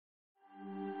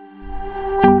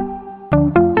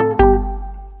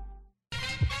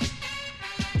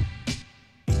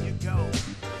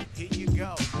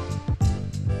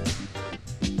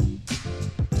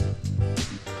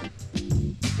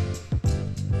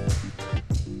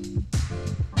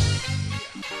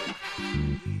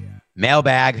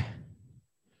Mailbag.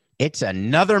 It's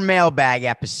another mailbag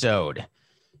episode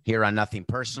here on Nothing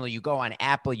Personal. You go on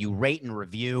Apple, you rate and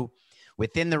review.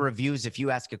 Within the reviews, if you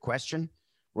ask a question,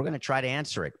 we're going to try to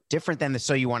answer it. Different than the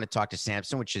So You Want to Talk to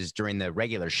Samson, which is during the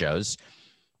regular shows.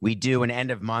 We do an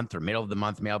end of month or middle of the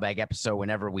month mailbag episode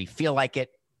whenever we feel like it,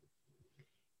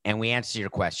 and we answer your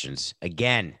questions.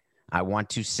 Again, I want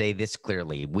to say this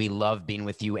clearly. We love being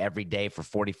with you every day for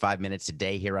 45 minutes a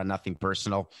day here on Nothing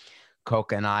Personal.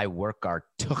 Coca and I work our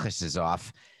tuchuses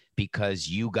off because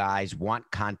you guys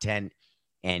want content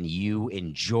and you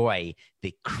enjoy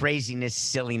the craziness,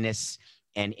 silliness,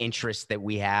 and interest that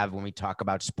we have when we talk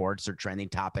about sports or trending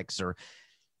topics or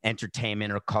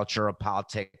entertainment or culture or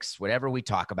politics, whatever we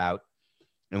talk about.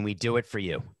 And we do it for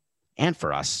you and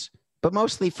for us, but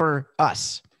mostly for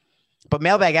us. But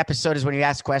mailbag episode is when you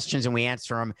ask questions and we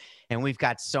answer them. And we've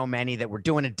got so many that we're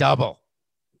doing a double.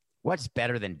 What's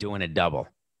better than doing a double?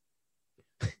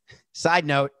 Side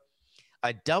note,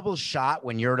 a double shot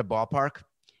when you're at a ballpark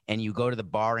and you go to the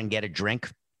bar and get a drink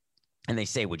and they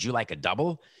say, would you like a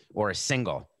double or a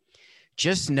single?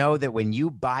 Just know that when you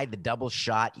buy the double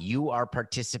shot, you are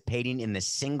participating in the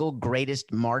single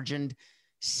greatest margined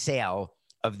sale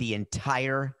of the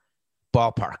entire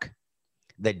ballpark.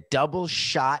 The double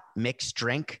shot mixed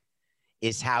drink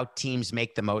is how teams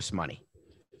make the most money.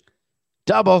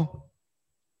 Double.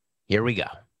 Here we go.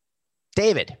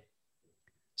 David,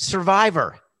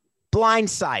 Survivor,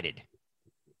 Blindsided.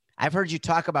 I've heard you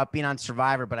talk about being on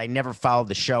Survivor, but I never followed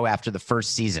the show after the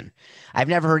first season. I've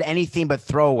never heard anything but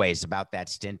throwaways about that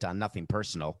stint on Nothing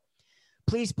Personal.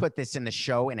 Please put this in the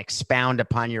show and expound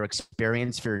upon your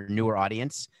experience for your newer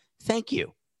audience. Thank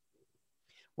you.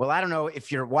 Well, I don't know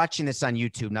if you're watching this on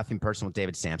YouTube, Nothing Personal with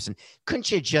David Samson. Couldn't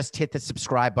you just hit the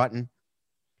subscribe button?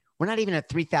 We're not even at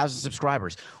 3,000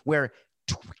 subscribers, where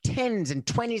tens and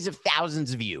 20s of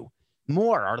thousands of you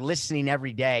more are listening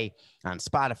every day on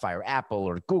Spotify or Apple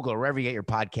or Google or wherever you get your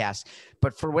podcasts.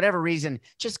 But for whatever reason,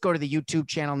 just go to the YouTube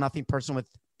channel, Nothing Personal with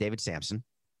David Samson,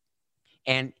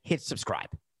 and hit subscribe.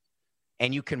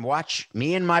 And you can watch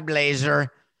me in my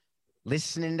blazer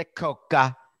listening to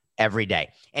Coca every day.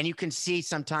 And you can see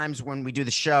sometimes when we do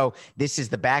the show, this is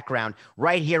the background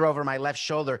right here over my left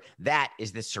shoulder. That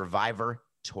is the Survivor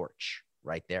torch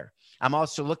right there. I'm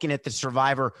also looking at the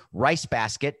Survivor rice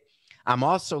basket. I'm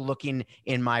also looking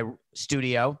in my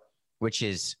studio, which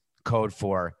is code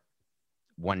for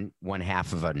one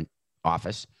half of an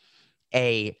office,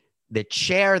 the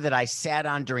chair that I sat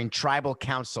on during tribal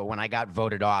council when I got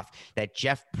voted off that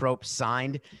Jeff Probst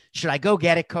signed. Should I go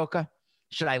get it, Coca?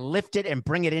 Should I lift it and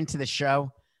bring it into the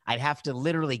show? I'd have to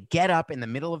literally get up in the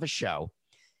middle of a show,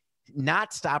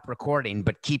 not stop recording,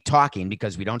 but keep talking,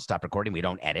 because we don't stop recording. We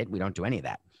don't edit. We don't do any of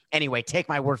that. Anyway, take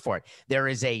my word for it. There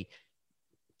is a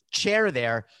chair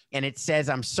there, and it says,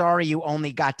 I'm sorry you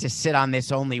only got to sit on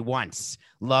this only once.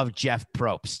 Love, Jeff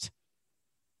Probst.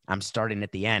 I'm starting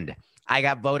at the end. I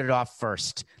got voted off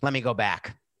first. Let me go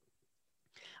back.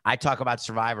 I talk about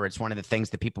Survivor. It's one of the things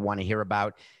that people want to hear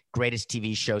about. Greatest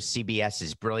TV show. CBS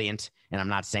is brilliant, and I'm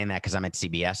not saying that because I'm at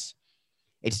CBS.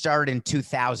 It started in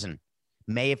 2000.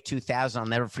 May of 2000, I'll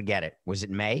never forget it. Was it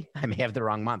May? I may have the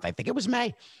wrong month. I think it was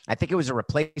May. I think it was a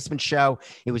replacement show.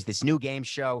 It was this new game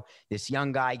show. This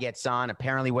young guy gets on.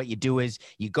 Apparently what you do is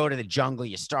you go to the jungle,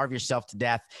 you starve yourself to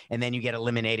death, and then you get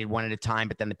eliminated one at a time.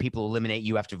 But then the people who eliminate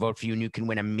you have to vote for you, and you can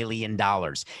win $1 million,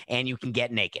 and you can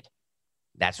get naked.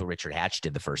 That's what Richard Hatch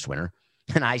did the first winter.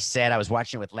 And I said, I was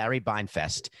watching it with Larry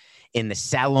Beinfest in the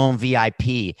Salon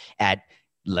VIP at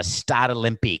Le Stade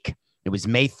Olympique. It was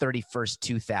May 31st,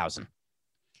 2000.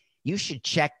 You should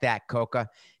check that, Coca.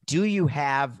 Do you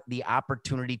have the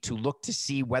opportunity to look to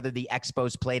see whether the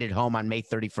Expos played at home on May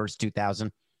 31st,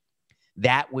 2000?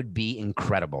 That would be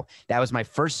incredible. That was my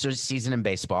first season in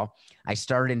baseball. I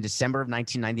started in December of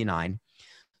 1999.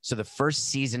 So the first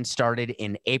season started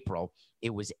in April.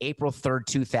 It was April 3rd,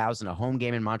 2000, a home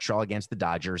game in Montreal against the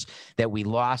Dodgers that we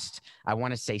lost, I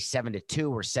want to say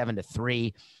 7-2 or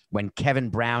 7-3, when Kevin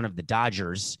Brown of the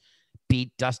Dodgers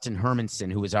beat Dustin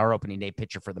Hermanson, who was our opening day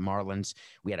pitcher for the Marlins.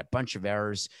 We had a bunch of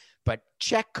errors, but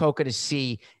check Coca to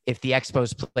see if the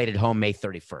Expos played at home May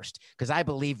 31st, because I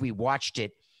believe we watched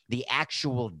it the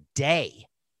actual day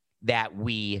that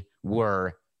we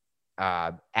were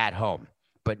at home.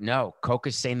 But no,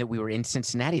 Coca's saying that we were in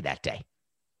Cincinnati that day.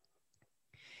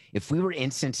 If we were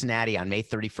in Cincinnati on May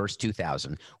 31st,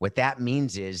 2000, what that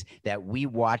means is that we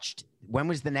watched – when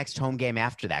was the next home game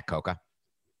after that, Coca?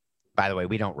 By the way,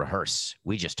 we don't rehearse.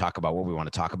 We just talk about what we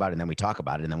want to talk about, and then we talk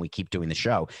about it, and then we keep doing the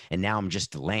show. And now I'm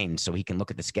just delaying so he can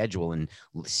look at the schedule and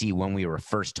see when we were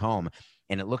first home.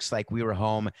 And it looks like we were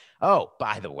home. Oh,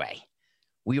 by the way,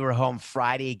 We were home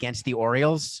Friday against the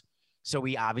Orioles. So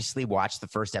we obviously watched the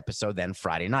first episode then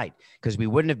Friday night, because we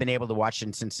wouldn't have been able to watch it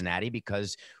in Cincinnati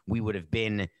because we would have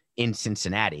been in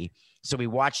Cincinnati. So we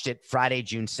watched it Friday,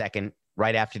 June 2nd,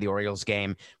 right after the Orioles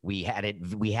game. We had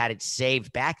it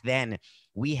saved. Back then,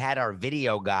 we had our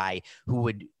video guy who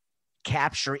would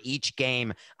capture each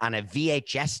game on a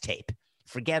VHS tape.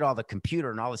 Forget all the computer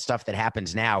and all the stuff that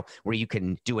happens now where you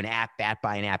can do an at-bat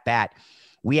by an at-bat.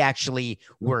 We actually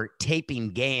were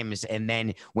taping games, and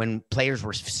then when players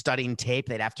were studying tape,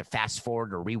 they'd have to fast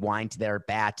forward or rewind to their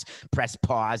bats, press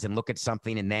pause and look at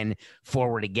something, and then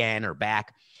forward again or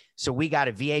back. So we got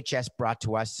a VHS brought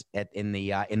to us in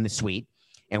the suite,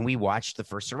 and we watched the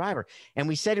first Survivor. And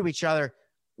we said to each other,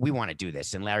 we want to do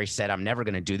this. And Larry said, I'm never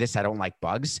going to do this. I don't like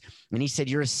bugs. And he said,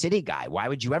 you're a city guy. Why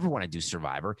would you ever want to do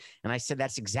Survivor? And I said,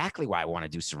 that's exactly why I want to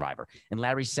do Survivor. And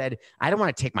Larry said, I don't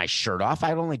want to take my shirt off.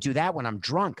 I only do that when I'm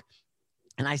drunk.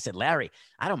 And I said, Larry,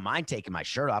 I don't mind taking my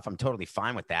shirt off. I'm totally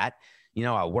fine with that. You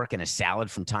know, I'll work in a salad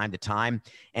from time to time,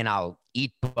 and I'll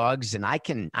eat bugs, and I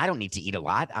don't need to eat a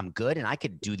lot. I'm good. And I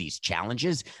could do these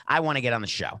challenges. I want to get on the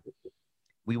show.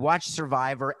 We watched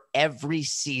Survivor every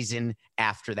season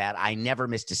after that. I never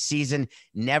missed a season,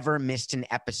 never missed an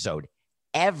episode,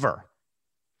 ever.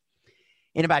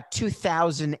 In about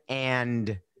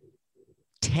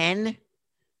 2010,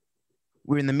 we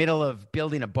were in the middle of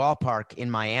building a ballpark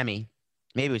in Miami.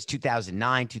 Maybe it was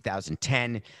 2009,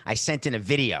 2010. I sent in a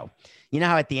video. You know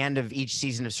how at the end of each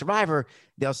season of Survivor,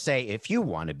 they'll say, if you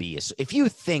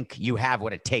think you have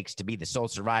what it takes to be the sole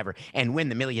survivor and win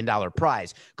the $1 million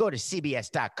prize, go to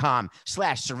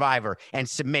cbs.com/survivor and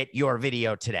submit your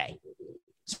video today.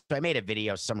 So I made a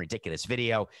video, some ridiculous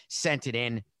video, sent it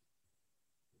in.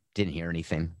 Didn't hear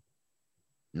anything.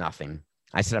 Nothing.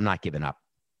 I said, I'm not giving up.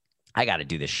 I got to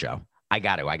do this show. I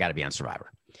got to be on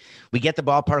Survivor. We get the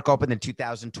ballpark open in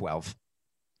 2012.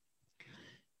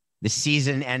 The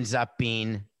season ends up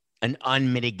being an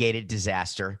unmitigated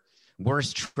disaster.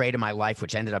 Worst trade of my life,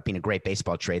 which ended up being a great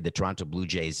baseball trade, the Toronto Blue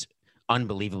Jays'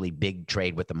 unbelievably big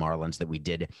trade with the Marlins that we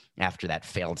did after that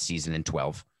failed season in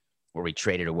 12, where we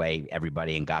traded away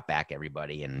everybody and got back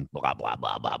everybody and blah, blah,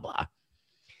 blah, blah, blah.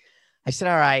 I said,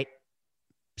 all right,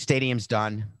 stadium's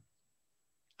done.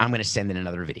 I'm going to send in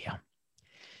another video.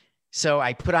 So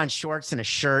I put on shorts and a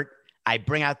shirt. I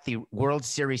bring out the World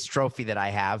Series trophy that I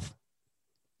have.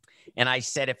 And I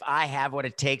said, if I have what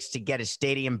it takes to get a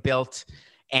stadium built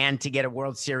and to get a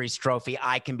World Series trophy,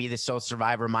 I can be the sole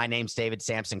survivor. My name's David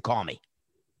Samson. Call me.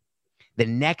 The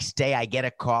next day, I get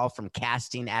a call from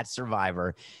casting at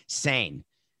Survivor saying,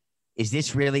 is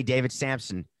this really David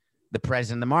Samson, the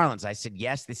president of the Marlins? I said,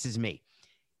 yes, this is me.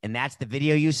 And that's the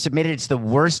video you submitted. It's the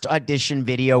worst audition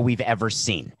video we've ever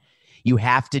seen. You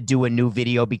have to do a new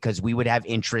video because we would have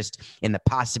interest in the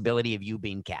possibility of you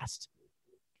being cast.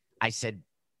 I said,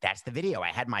 that's the video. I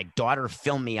had my daughter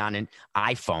film me on an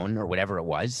iPhone or whatever it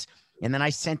was, and then I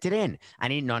sent it in. I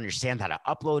didn't understand how to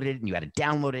upload it, and you had to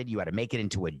download it. You had to make it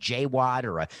into a JWAD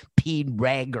or a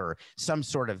PREG or some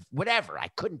sort of whatever. I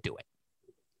couldn't do it.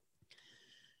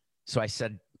 So I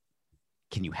said,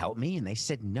 can you help me? And they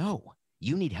said, no.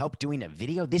 You need help doing a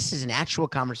video? This is an actual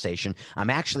conversation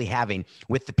I'm actually having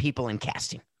with the people in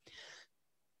casting.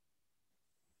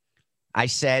 I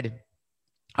said,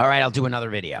 all right, I'll do another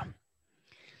video.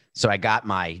 So I got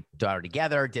my daughter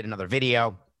together, did another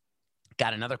video,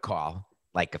 got another call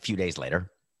like a few days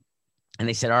later. And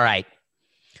they said, all right,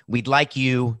 we'd like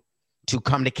you to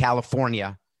come to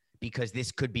California because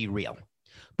this could be real.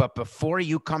 But before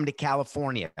you come to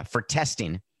California for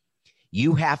testing,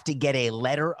 you have to get a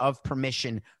letter of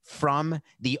permission from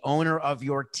the owner of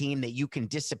your team that you can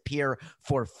disappear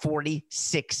for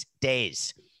 46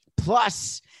 days,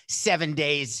 plus 7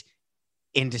 days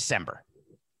in December.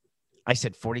 I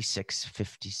said 46,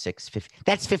 56, 50.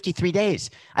 That's 53 days.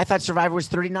 I thought Survivor was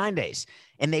 39 days.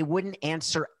 And they wouldn't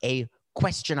answer a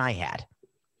question I had.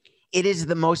 It is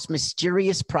the most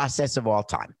mysterious process of all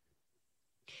time.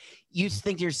 You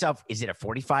think to yourself, is it a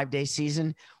 45-day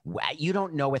season? You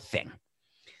don't know a thing.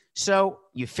 So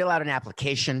you fill out an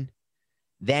application.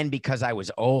 Then because I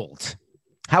was old,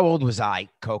 how old was I,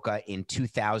 Coca, in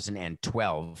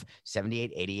 2012,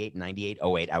 78, 88, 98,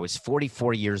 08? I was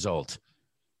 44 years old.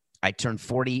 I turned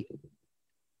 40.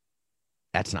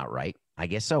 That's not right. I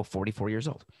guess so. 44 years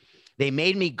old. They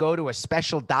made me go to a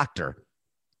special doctor.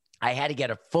 I had to get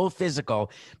a full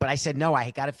physical, but I said, no, I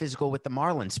got a physical with the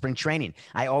Marlins spring training.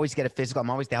 I always get a physical.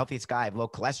 I'm always the healthiest guy. I have low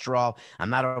cholesterol.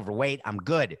 I'm not overweight. I'm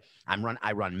good. I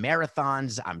run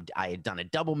marathons. I had done a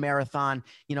double marathon.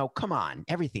 You know, come on.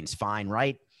 Everything's fine,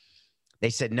 right?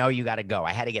 They said, no, you got to go.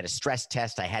 I had to get a stress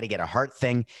test. I had to get a heart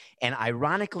thing. And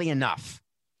ironically enough,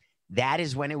 that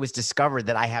is when it was discovered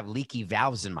that I have leaky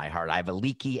valves in my heart. I have a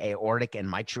leaky aortic and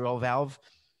mitral valve.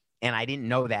 And I didn't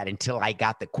know that until I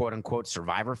got the quote unquote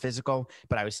survivor physical,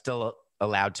 but I was still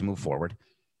allowed to move forward.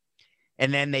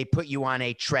 And then they put you on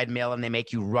a treadmill and they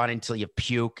make you run until you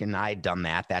puke. And I had done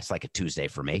that. That's like a Tuesday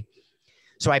for me.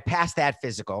 So I passed that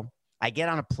physical. I get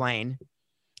on a plane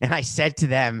and I said to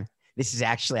them, this is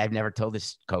actually, I've never told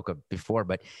this, Coca, before,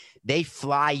 but they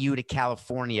fly you to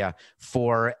California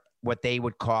for what they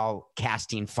would call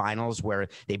casting finals, where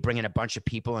they bring in a bunch of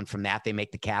people and from that they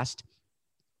make the cast.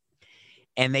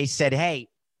 And they said, hey,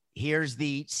 here's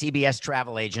the CBS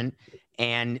travel agent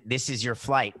and this is your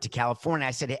flight to California.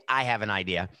 I said, hey, I have an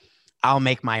idea. I'll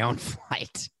make my own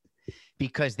flight,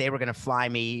 because they were going to fly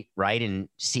me right in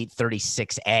seat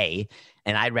 36A.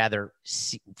 And I'd rather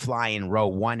fly in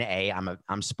row 1A.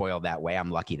 I'm spoiled that way. I'm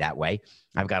lucky that way.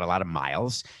 I've got a lot of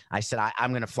miles. I said,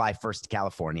 I'm going to fly first to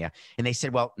California. And they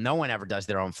said, well, no one ever does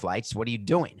their own flights. What are you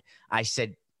doing? I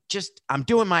said, I'm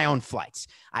doing my own flights.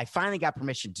 I finally got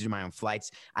permission to do my own flights.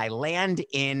 I land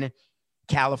in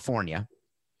California.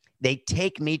 They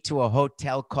take me to a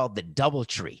hotel called the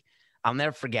DoubleTree. I'll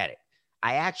never forget it.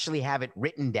 I actually have it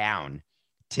written down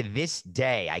to this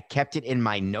day. I kept it in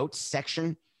my notes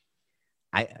section.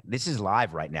 This is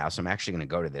live right now, so I'm actually going to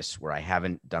go to this, where I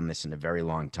haven't done this in a very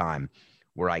long time,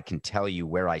 where I can tell you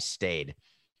where I stayed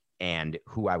and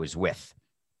who I was with.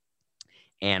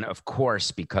 And of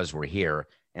course, because we're here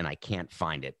and I can't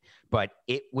find it, but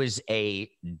it was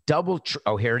a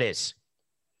oh, here it is.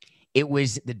 It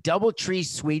was the DoubleTree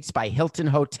Suites by Hilton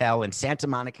Hotel in Santa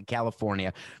Monica,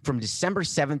 California, from December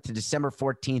 7th to December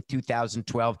 14th,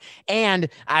 2012. And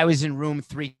I was in room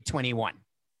 321.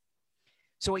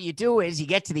 So what you do is you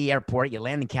get to the airport, you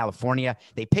land in California,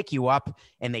 they pick you up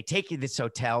and they take you to this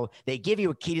hotel. They give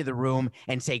you a key to the room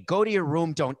and say, go to your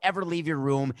room. Don't ever leave your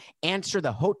room. Answer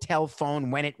the hotel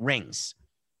phone when it rings.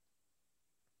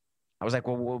 I was like,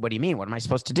 well, what do you mean? What am I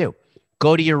supposed to do?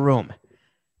 Go to your room.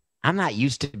 I'm not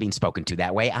used to being spoken to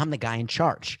that way. I'm the guy in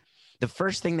charge. The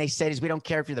first thing they said is, we don't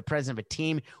care if you're the president of a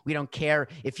team. We don't care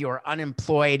if you're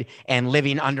unemployed and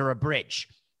living under a bridge.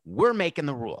 We're making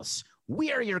the rules.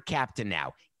 We are your captain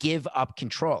now. Give up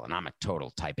control. And I'm a total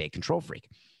type A control freak.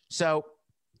 So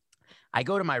I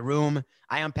go to my room.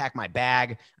 I unpack my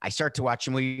bag. I start to watch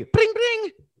a movie. Bling,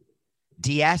 bling.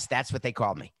 DS, that's what they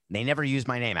called me. They never used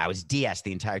my name. I was DS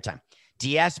the entire time.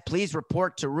 DS, please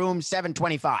report to room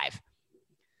 725.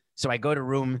 So I go to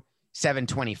room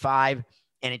 725,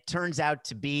 and it turns out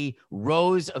to be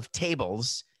rows of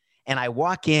tables. And I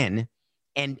walk in,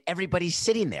 and everybody's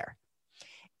sitting there.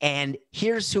 And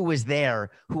here's who was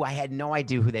there, who I had no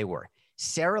idea who they were.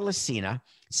 Sarah Lacina,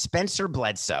 Spencer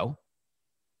Bledsoe,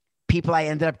 people I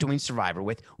ended up doing Survivor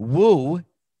with, Wu,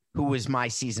 who was my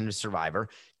season of Survivor,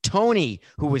 Tony,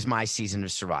 who was my season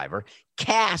of Survivor,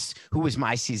 Cass, who was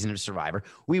my season of Survivor.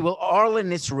 We were all in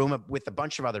this room with a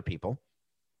bunch of other people,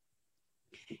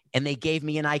 and they gave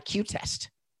me an IQ test.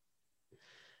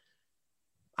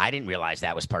 I didn't realize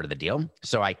that was part of the deal.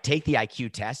 So I take the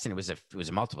IQ test, and it was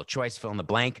a multiple choice, fill in the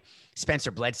blank. Spencer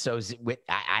Bledsoe's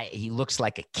he looks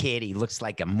like a kid. He looks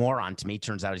like a moron to me.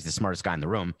 Turns out he's the smartest guy in the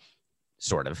room,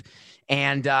 sort of.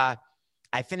 And I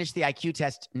finished the IQ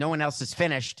test. No one else is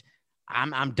finished.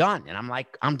 I'm done. And I'm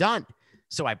like, I'm done.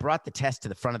 So I brought the test to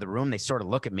the front of the room. They sort of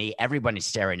look at me. Everybody's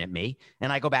staring at me.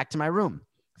 And I go back to my room.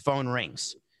 Phone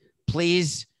rings.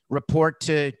 Please report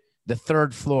to the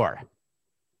 3rd floor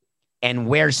and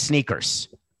wear sneakers.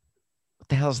 What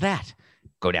the hell is that?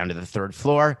 Go down to the 3rd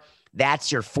floor.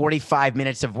 That's your 45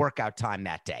 minutes of workout time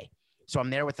that day. So I'm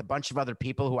there with a bunch of other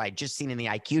people who I had just seen in the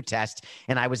IQ test,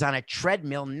 and I was on a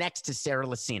treadmill next to Sarah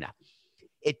Lacina.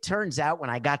 It turns out when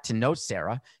I got to know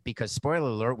Sarah, because spoiler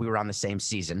alert, we were on the same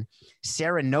season,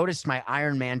 Sarah noticed my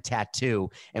Iron Man tattoo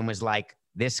and was like,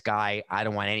 this guy, I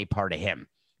don't want any part of him.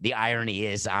 The irony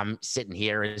is I'm sitting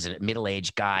here as a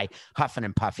middle-aged guy, huffing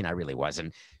and puffing. I really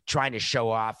wasn't, trying to show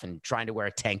off and trying to wear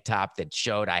a tank top that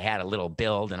showed I had a little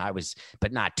build, and I was,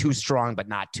 but not too strong, but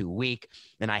not too weak.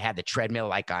 And I had the treadmill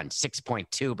like on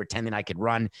 6.2, pretending I could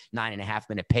run 9.5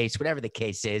 minute pace, whatever the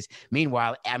case is.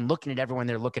 Meanwhile, I'm looking at everyone.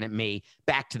 They're looking at me.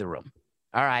 Back to the room.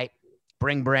 All right,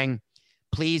 bring.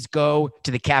 Please go to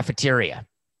the cafeteria.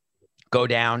 Go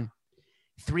down.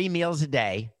 3 meals a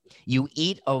day. You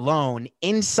eat alone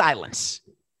in silence.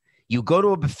 You go to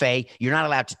a buffet. You're not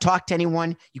allowed to talk to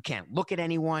anyone. You can't look at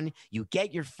anyone. You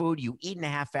get your food. You eat in a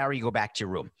half hour. You go back to your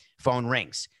room. Phone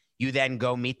rings. You then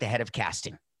go meet the head of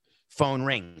casting. Phone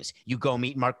rings. You go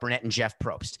meet Mark Burnett and Jeff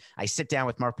Probst. I sit down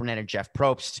with Mark Burnett and Jeff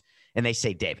Probst, and they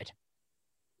say, David,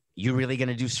 you really going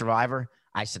to do Survivor?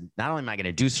 I said, not only am I going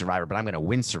to do Survivor, but I'm going to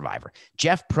win Survivor.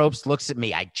 Jeff Probst looks at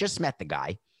me. I just met the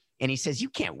guy. And he says, you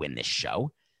can't win this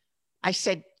show. I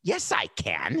said, yes, I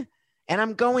can. And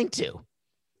I'm going to.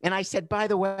 And I said, by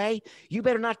the way, you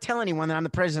better not tell anyone that I'm the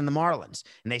president of the Marlins.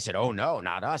 And they said, oh, no,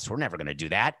 not us. We're never going to do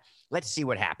that. Let's see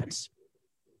what happens.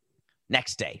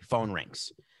 Next day, phone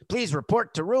rings. Please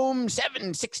report to room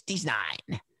 769.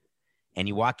 And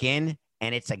you walk in,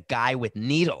 and it's a guy with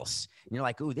needles. And you're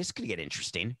like, ooh, this could get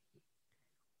interesting.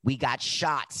 We got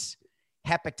shots.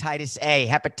 Hepatitis A,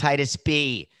 hepatitis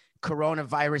B,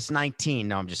 coronavirus 19.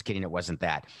 No, I'm just kidding. It wasn't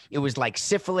that. It was like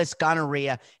syphilis,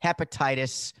 gonorrhea,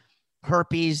 hepatitis,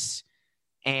 herpes,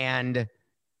 and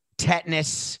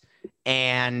tetanus,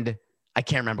 and I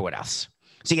can't remember what else.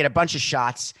 So you get a bunch of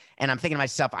shots, and I'm thinking to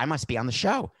myself, I must be on the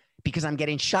show because I'm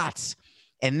getting shots.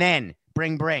 And then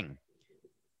bring.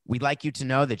 We'd like you to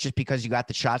know that just because you got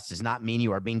the shots does not mean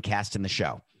you are being cast in the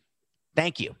show.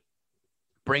 Thank you.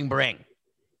 Bring.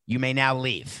 You may now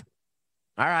leave.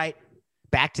 All right.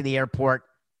 Back to the airport,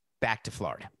 back to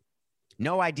Florida.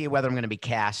 No idea whether I'm going to be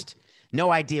cast. No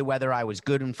idea whether I was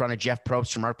good in front of Jeff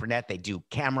Probst from Art Burnett. They do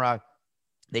camera.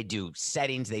 They do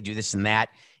settings. They do this and that.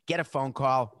 Get a phone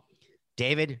call.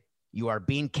 David, you are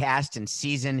being cast in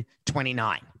season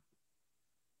 29.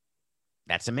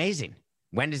 That's amazing.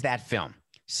 When does that film?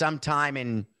 Sometime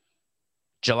in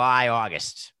July,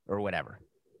 August, or whatever.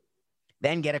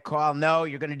 Then get a call. No,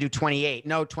 you're going to do 28.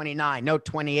 No, 29. No,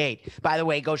 28. By the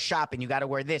way, go shopping. You got to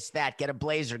wear this, that. Get a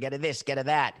blazer. Get a this. Get a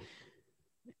that.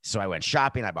 So I went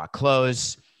shopping. I bought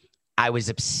clothes. I was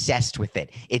obsessed with it.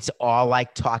 It's all I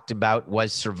talked about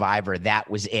was Survivor. That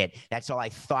was it. That's all I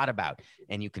thought about.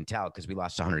 And you can tell because we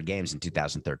lost 100 games in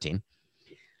 2013.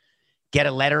 Get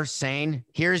a letter saying,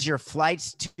 here's your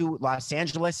flights to Los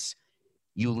Angeles.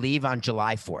 You leave on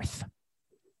July 4th.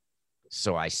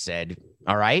 So I said,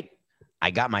 all right. I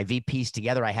got my VPs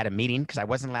together. I had a meeting because I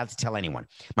wasn't allowed to tell anyone.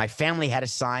 My family had to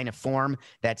sign a form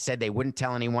that said they wouldn't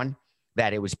tell anyone,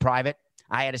 that it was private.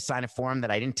 I had to sign a form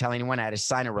that I didn't tell anyone. I had to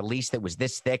sign a release that was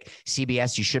this thick.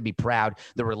 CBS, you should be proud.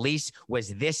 The release was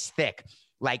this thick,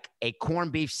 like a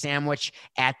corned beef sandwich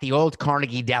at the old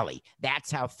Carnegie Deli.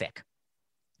 That's how thick.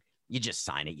 You just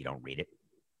sign it. You don't read it.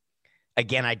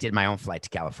 Again, I did my own flight to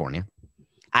California.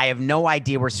 I have no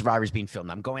idea where Survivor is being filmed.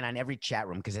 I'm going on every chat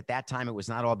room because at that time, it was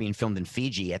not all being filmed in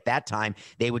Fiji. At that time,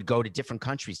 they would go to different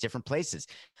countries, different places.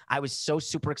 I was so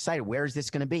super excited. Where is this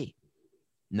going to be?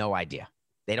 No idea.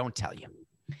 They don't tell you.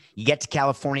 You get to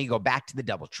California, you go back to the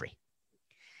DoubleTree.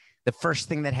 The first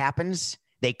thing that happens,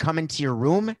 they come into your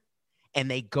room and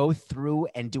they go through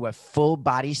and do a full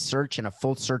body search and a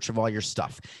full search of all your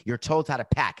stuff. You're told how to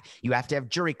pack. You have to have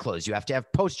jury clothes. You have to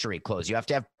have post-jury clothes. You have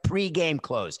to have pre-game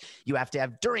clothes. You have to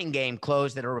have during game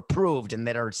clothes that are approved and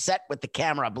that are set with the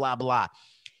camera, blah, blah.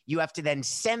 You have to then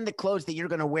send the clothes that you're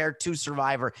going to wear to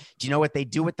Survivor. Do you know what they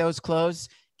do with those clothes?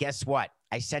 Guess what?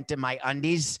 I sent them my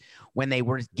undies. When they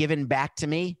were given back to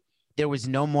me, there was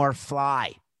no more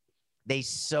fly. They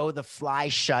sew the fly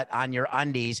shut on your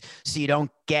undies so you don't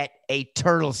get a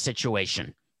turtle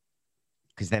situation,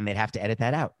 because then they'd have to edit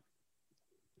that out.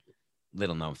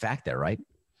 Little known fact there, right?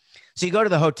 So you go to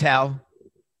the hotel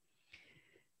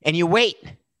and you wait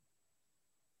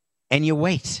and you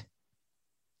wait.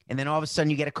 And then all of a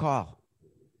sudden you get a call.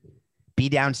 Be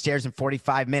downstairs in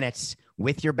 45 minutes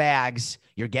with your bags.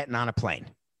 You're getting on a plane.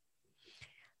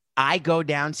 I go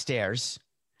downstairs.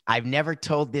 I've never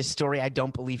told this story, I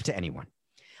don't believe, to anyone.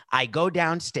 I go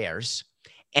downstairs,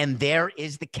 and there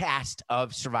is the cast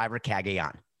of Survivor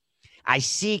Cagayan. I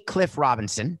see Cliff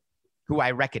Robinson, who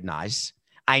I recognize.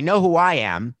 I know who I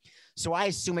am, so I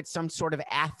assume it's some sort of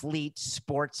athlete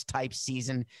sports type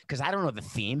season because I don't know the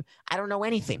theme. I don't know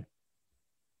anything.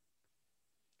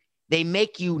 They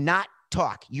make you not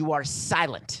talk. You are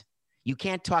silent. You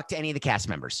can't talk to any of the cast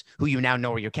members who you now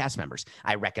know are your cast members.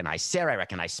 I recognize Sarah. I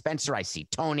recognize Spencer. I see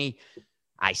Tony.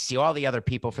 I see all the other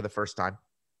people for the first time.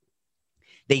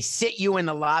 They sit you in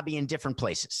the lobby in different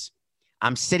places.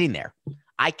 I'm sitting there.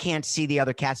 I can't see the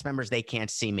other cast members. They can't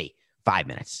see me. 5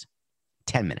 minutes,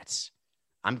 10 minutes.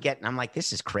 I'm like,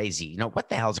 this is crazy. You know, what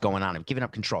the hell's going on? I'm giving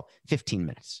up control. 15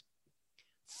 minutes.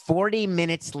 40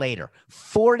 minutes later,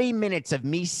 40 minutes of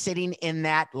me sitting in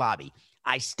that lobby.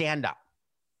 I stand up.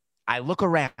 I look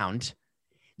around.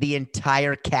 The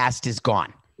entire cast is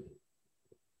gone.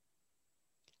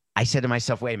 I said to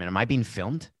myself, wait a minute, am I being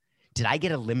filmed? Did I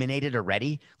get eliminated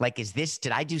already? Like,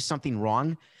 did I do something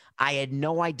wrong? I had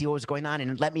no idea what was going on.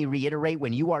 And let me reiterate,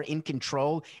 when you are in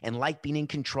control and like being in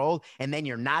control, and then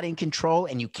you're not in control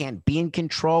and you can't be in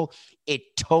control,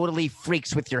 it totally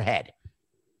freaks with your head.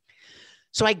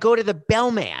 So I go to the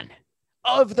bellman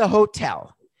of the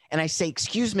hotel and I say,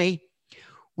 excuse me,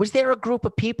 was there a group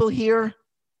of people here?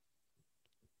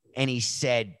 And he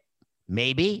said,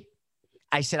 maybe.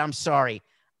 I said, I'm sorry.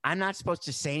 I'm not supposed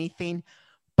to say anything,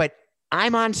 but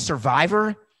I'm on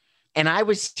Survivor and I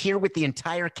was here with the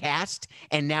entire cast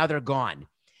and now they're gone.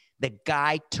 The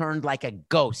guy turned like a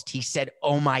ghost. He said,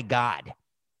 oh my God,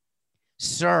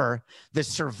 sir, the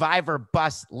Survivor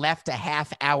bus left a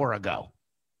half hour ago.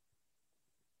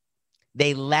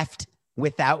 They left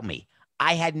without me.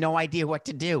 I had no idea what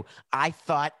to do. I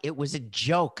thought it was a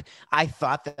joke. I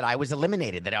thought that I was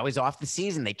eliminated, that I was off the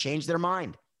season. They changed their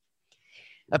mind.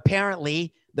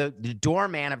 Apparently, the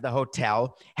doorman of the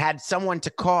hotel had someone to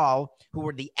call who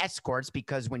were the escorts,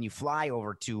 because when you fly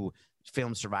over to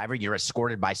film Survivor, you're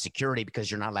escorted by security because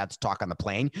you're not allowed to talk on the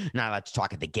plane. You're not allowed to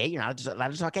talk at the gate. You're not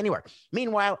allowed to talk anywhere.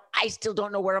 Meanwhile, I still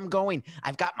don't know where I'm going.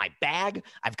 I've got my bag.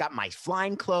 I've got my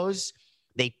flying clothes.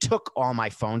 They took all my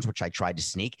phones, which I tried to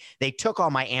sneak. They took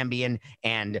all my Ambien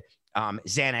and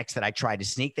Xanax that I tried to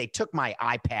sneak. They took my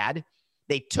iPad.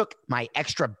 They took my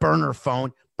extra burner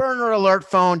phone, burner alert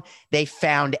phone. They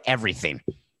found everything.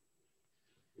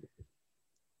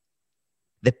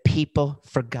 The people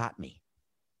forgot me.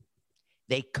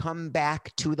 They come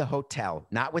back to the hotel,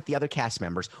 not with the other cast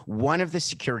members. One of the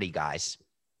security guys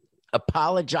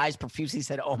apologized profusely,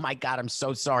 said, oh my God, I'm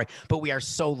so sorry, but we are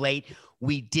so late.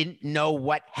 We didn't know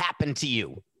what happened to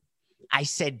you. I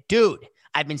said, dude,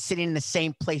 I've been sitting in the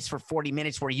same place for 40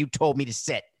 minutes where you told me to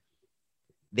sit.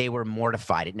 They were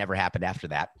mortified. It never happened after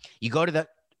that. You go to the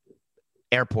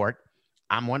airport.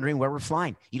 I'm wondering where we're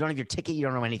flying. You don't have your ticket. You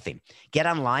don't know anything. Get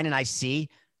online and I see,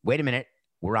 wait a minute,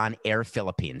 we're on Air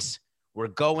Philippines. We're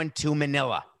going to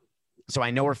Manila. So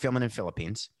I know we're filming in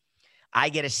Philippines. I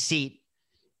get a seat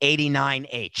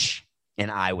 89H,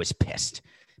 and I was pissed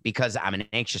because I'm an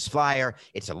anxious flyer.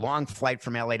 It's a long flight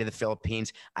from LA to the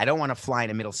Philippines. I don't want to fly in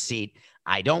a middle seat.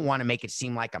 I don't want to make it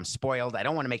seem like I'm spoiled. I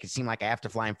don't want to make it seem like I have to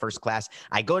fly in first class.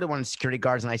 I go to one of the security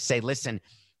guards and I say, listen,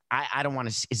 I don't want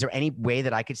to, is there any way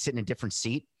that I could sit in a different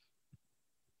seat?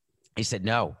 He said,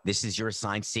 no, this is your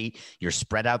assigned seat. You're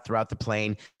spread out throughout the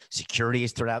plane. Security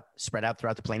is spread out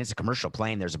throughout the plane. It's a commercial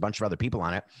plane. There's a bunch of other people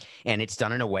on it. And it's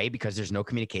done in a way because there's no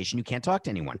communication. You can't talk to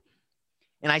anyone.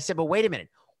 And I said, but wait a minute.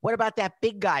 What about that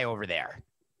big guy over there?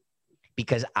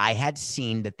 Because I had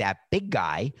seen that big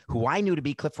guy, who I knew to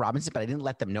be Cliff Robinson, but I didn't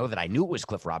let them know that I knew it was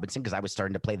Cliff Robinson because I was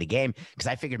starting to play the game because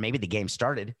I figured maybe the game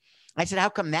started. I said, how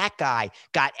come that guy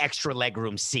got extra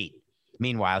legroom seat?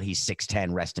 Meanwhile, he's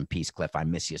 6'10", rest in peace, Cliff. I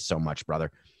miss you so much,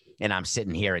 brother. And I'm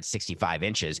sitting here at 65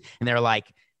 inches. And they're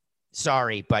like,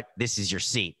 sorry, but this is your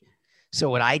seat.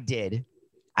 So what I did,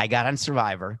 I got on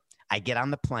Survivor. I get on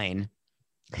the plane.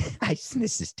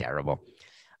 This is terrible.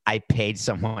 I paid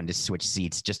someone to switch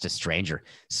seats, just a stranger,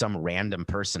 some random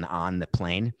person on the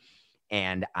plane.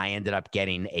 And I ended up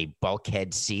getting a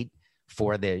bulkhead seat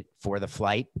for the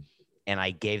flight. And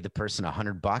I gave the person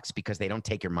 $100 because they don't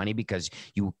take your money because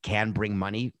you can bring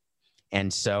money.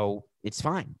 And so it's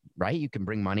fine, right? You can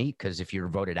bring money because if you're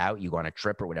voted out, you go on a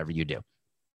trip or whatever you do.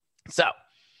 So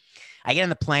I get on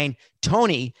the plane.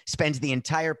 Tony spends the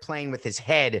entire plane with his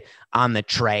head on the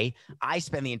tray. I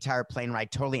spend the entire plane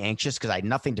ride totally anxious because I had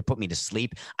nothing to put me to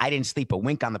sleep. I didn't sleep a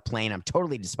wink on the plane. I'm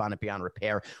totally despondent beyond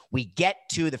repair. We get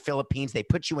to the Philippines. They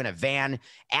put you in a van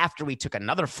after we took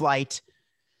another flight.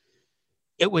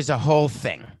 It was a whole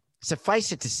thing.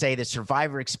 Suffice it to say, the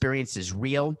Survivor experience is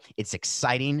real. It's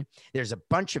exciting. There's a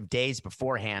bunch of days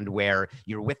beforehand where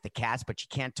you're with the cast, but you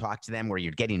can't talk to them, where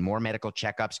you're getting more medical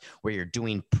checkups, where you're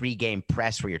doing pregame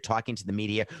press, where you're talking to the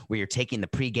media, where you're taking the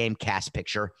pregame cast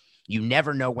picture. You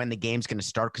never know when the game's going to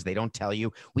start because they don't tell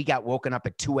you. We got woken up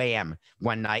at 2 a.m.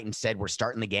 one night and said, we're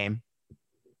starting the game.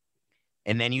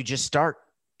 And then you just start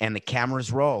and the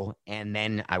cameras roll. And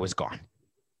then I was gone.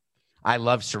 I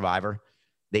love Survivor.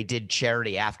 They did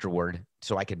charity afterward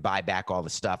so I could buy back all the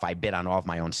stuff. I bid on all of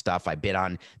my own stuff. I bid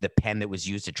on the pen that was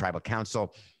used at Tribal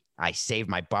Council. I saved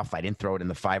my buff. I didn't throw it in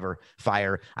the fire.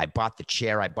 I bought the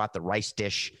chair. I bought the rice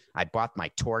dish. I bought my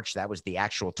torch. That was the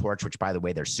actual torch, which, by the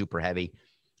way, they're super heavy.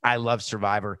 I love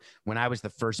Survivor. When I was the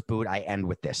first boot, I end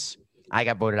with this. I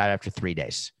got voted out after 3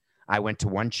 days. I went to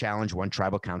one challenge, one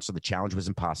Tribal Council. The challenge was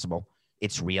impossible.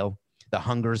 It's real. The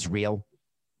hunger's real.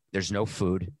 There's no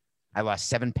food. I lost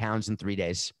 7 pounds in 3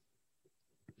 days.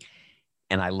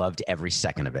 And I loved every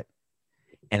second of it.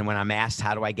 And when I'm asked,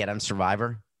 how do I get on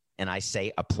Survivor? And I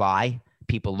say, apply,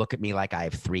 people look at me like I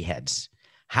have 3 heads.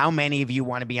 How many of you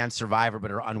want to be on Survivor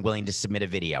but are unwilling to submit a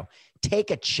video? Take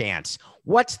a chance.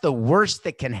 What's the worst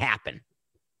that can happen?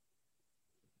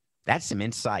 That's some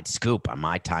inside scoop on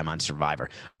my time on Survivor.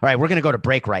 All right, we're going to go to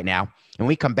break right now. When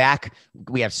we come back,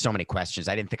 we have so many questions.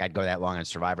 I didn't think I'd go that long on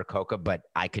Survivor, Coca, but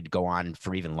I could go on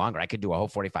for even longer. I could do a whole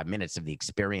 45 minutes of the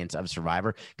experience of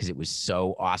Survivor because it was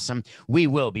so awesome. We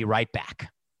will be right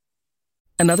back.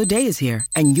 Another day is here,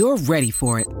 and you're ready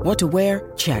for it. What to wear?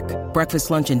 Check.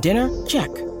 Breakfast, lunch, and dinner?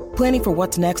 Check. Planning for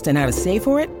what's next and how to save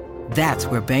for it? That's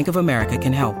where Bank of America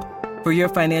can help. For your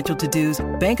financial to-dos,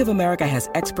 Bank of America has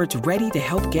experts ready to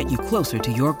help get you closer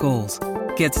to your goals.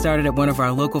 Get started at one of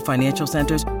our local financial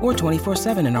centers or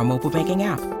 24/7 in our mobile banking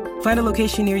app. Find a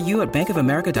location near you at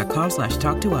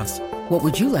bankofamerica.com/talktous. What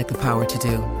would you like the power to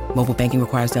do? Mobile banking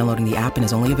requires downloading the app and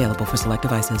is only available for select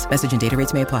devices. Message and data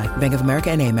rates may apply. Bank of America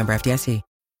N.A., member FDIC.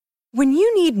 When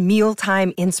you need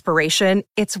mealtime inspiration,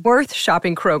 it's worth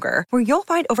shopping Kroger, where you'll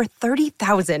find over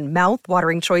 30,000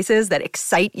 mouth-watering choices that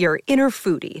excite your inner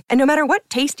foodie. And no matter what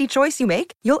tasty choice you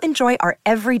make, you'll enjoy our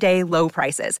everyday low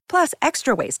prices, plus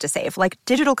extra ways to save, like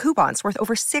digital coupons worth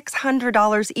over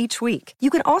 $600 each week. You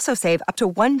can also save up to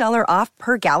 $1 off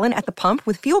per gallon at the pump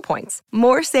with fuel points.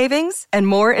 More savings and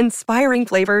more inspiring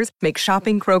flavors make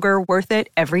shopping Kroger worth it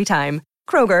every time.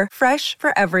 Kroger, fresh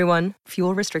for everyone.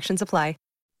 Fuel restrictions apply.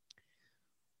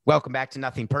 Welcome back to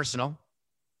Nothing Personal.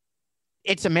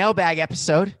 It's a mailbag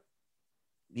episode.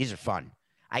 These are fun.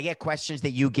 I get questions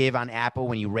that you give on Apple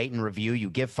when you rate and review.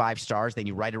 You give 5 stars, then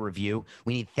you write a review.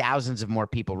 We need thousands of more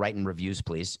people writing reviews,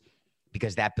 please,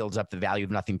 because that builds up the value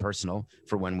of Nothing Personal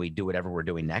for when we do whatever we're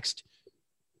doing next.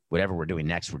 Whatever we're doing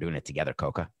next, we're doing it together,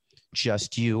 Coca.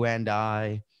 Just you and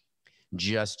I.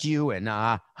 Just you and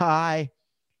I. Hi.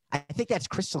 I think that's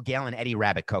Crystal Gale and Eddie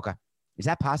Rabbit, Coca. Is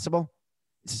that possible?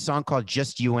 It's a song called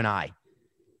Just You and I,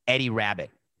 Eddie Rabbit,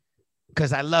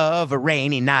 because I love a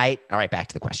rainy night. All right, back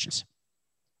to the questions.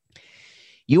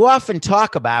 You often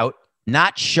talk about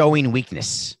not showing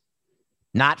weakness,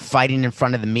 not fighting in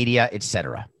front of the media,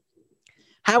 etc.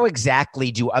 How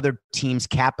exactly do other teams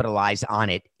capitalize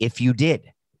on it if you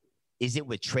did? Is it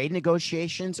with trade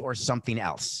negotiations or something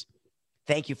else?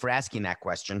 Thank you for asking that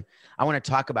question. I want to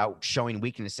talk about showing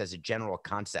weakness as a general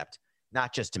concept,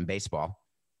 not just in baseball.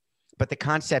 But the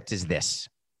concept is this.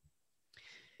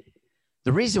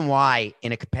 The reason why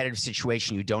in a competitive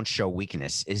situation you don't show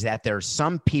weakness is that there are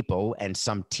some people and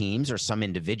some teams or some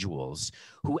individuals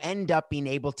who end up being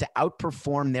able to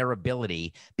outperform their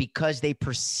ability because they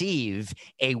perceive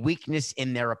a weakness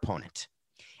in their opponent.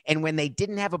 And when they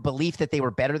didn't have a belief that they were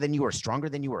better than you or stronger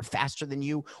than you or faster than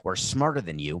you or smarter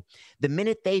than you, the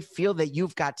minute they feel that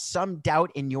you've got some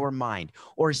doubt in your mind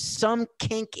or some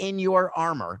kink in your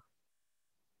armor,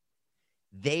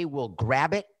 they will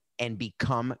grab it and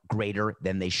become greater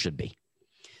than they should be.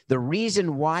 The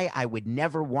reason why I would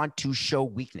never want to show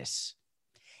weakness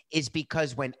is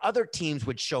because when other teams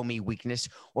would show me weakness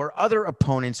or other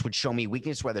opponents would show me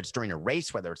weakness, whether it's during a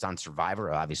race, whether it's on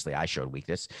Survivor, obviously I showed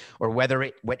weakness, or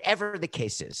whatever the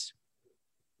case is,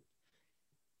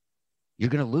 you're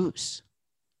going to lose.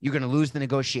 You're going to lose the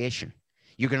negotiation.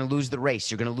 You're going to lose the race.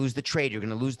 You're going to lose the trade. You're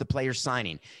going to lose the player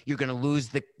signing. You're going to lose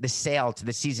the sale to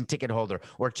the season ticket holder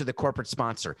or to the corporate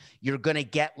sponsor. You're going to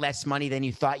get less money than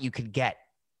you thought you could get.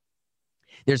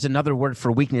 There's another word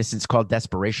for weakness. It's called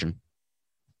desperation.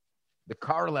 The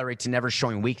corollary to never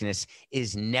showing weakness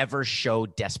is never show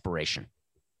desperation.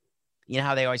 You know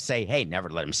how they always say, hey, never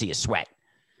let them see you sweat.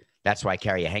 That's why I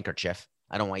carry a handkerchief.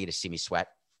 I don't want you to see me sweat.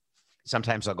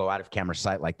 Sometimes I'll go out of camera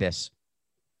sight like this.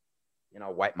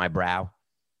 Wipe my brow.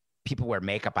 People wear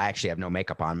makeup. I actually have no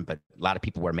makeup on, but a lot of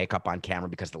people wear makeup on camera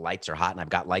because the lights are hot and I've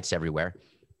got lights everywhere.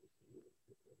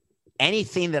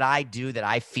 Anything that I do that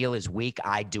I feel is weak,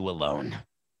 I do alone.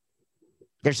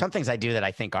 There's some things I do that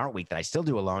I think aren't weak that I still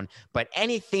do alone, but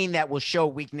anything that will show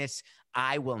weakness,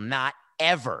 I will not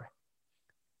ever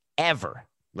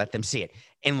let them see it.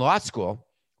 In law school,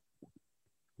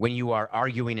 when you are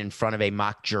arguing in front of a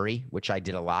mock jury, which I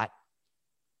did a lot,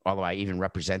 although I even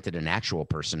represented an actual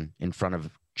person in front of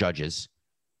judges,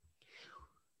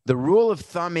 the rule of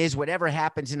thumb is whatever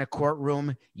happens in a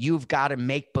courtroom, you've got to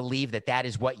make believe that that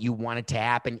is what you wanted to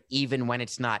happen, even when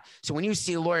it's not. So when you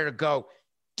see a lawyer go,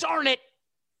 darn it,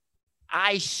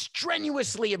 I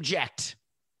strenuously object.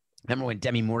 Remember when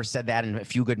Demi Moore said that in A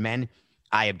Few Good Men?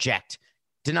 I object.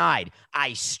 Denied.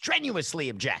 I strenuously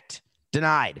object.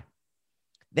 Denied.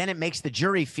 Then it makes the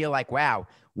jury feel like, wow,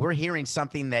 we're hearing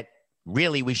something that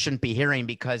really we shouldn't be hearing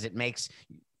because it makes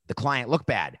the client look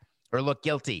bad or look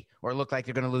guilty or look like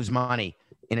they're going to lose money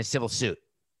in a civil suit.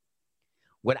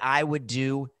 What I would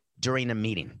do during a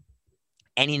meeting,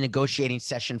 any negotiating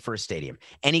session for a stadium,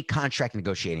 any contract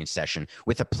negotiating session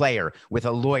with a player, with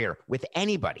a lawyer, with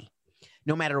anybody,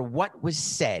 no matter what was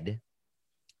said,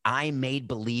 I made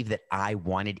believe that I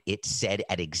wanted it said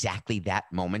at exactly that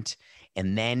moment.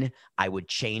 And then I would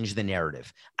change the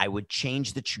narrative. I would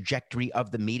change the trajectory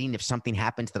of the meeting if something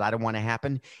happens that I don't want to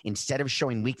happen. Instead of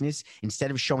showing weakness,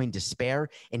 instead of showing despair,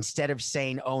 instead of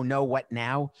saying, oh no, what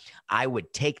now? I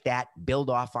would take that, build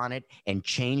off on it, and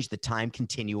change the time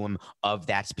continuum of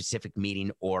that specific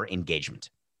meeting or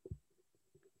engagement.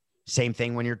 Same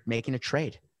thing when you're making a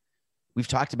trade. We've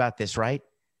talked about this, right?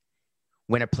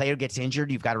 When a player gets injured,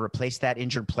 you've got to replace that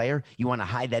injured player. You want to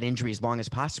hide that injury as long as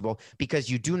possible because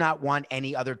you do not want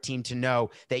any other team to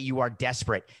know that you are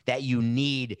desperate, that you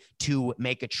need to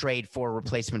make a trade for a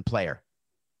replacement player.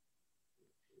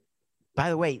 By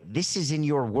the way, this is in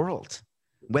your world.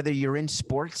 Whether you're in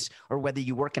sports or whether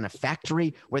you work in a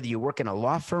factory, whether you work in a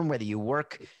law firm, whether you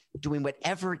work doing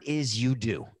whatever it is you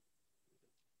do,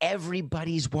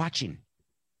 everybody's watching.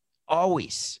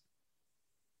 Always.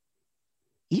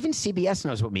 Even CBS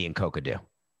knows what me and Coca do.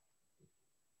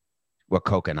 What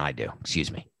Coca and I do,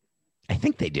 excuse me. I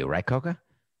think they do, right, Coca?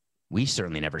 We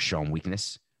certainly never show them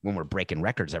weakness. When we're breaking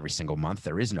records every single month,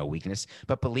 there is no weakness.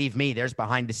 But believe me, there's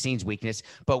behind-the-scenes weakness,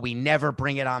 but we never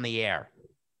bring it on the air.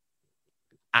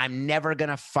 I'm never going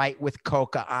to fight with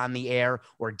Coca on the air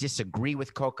or disagree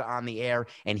with Coca on the air,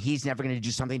 and he's never going to do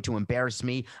something to embarrass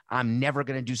me. I'm never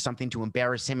going to do something to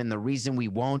embarrass him, and the reason we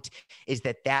won't is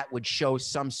that would show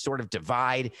some sort of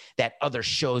divide that other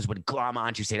shows would glom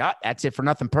onto, say, oh, that's it for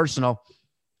Nothing Personal.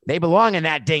 They belong in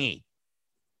that dinghy.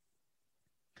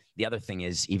 The other thing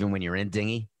is, even when you're in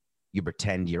dinghy, you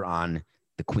pretend you're on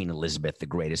the Queen Elizabeth, the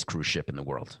greatest cruise ship in the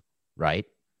world, right?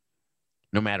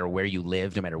 No matter where you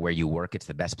live, no matter where you work, it's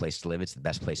the best place to live. It's the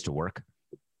best place to work.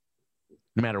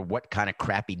 No matter what kind of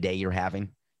crappy day you're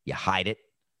having, you hide it.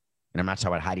 And I'm not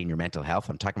talking about hiding your mental health.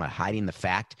 I'm talking about hiding the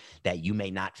fact that you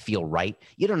may not feel right.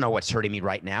 You don't know what's hurting me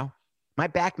right now. My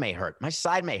back may hurt. My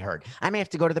side may hurt. I may have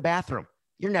to go to the bathroom.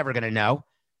 You're never going to know.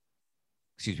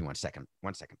 Excuse me 1 second.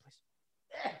 1 second,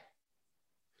 please.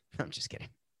 I'm just kidding.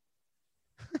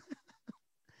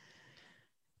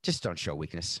 Just don't show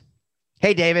weakness.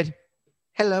 Hey, David.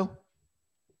 Hello.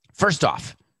 First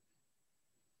off,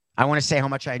 I want to say how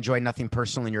much I enjoy Nothing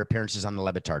Personal in your appearances on the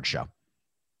Le Batard Show.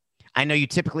 I know you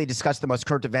typically discuss the most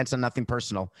current events on Nothing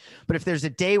Personal, but if there's a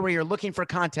day where you're looking for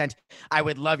content, I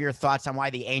would love your thoughts on why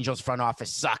the Angels front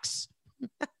office sucks.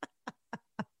 I'm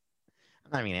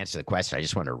not even going to answer the question. I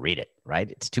just want to read it,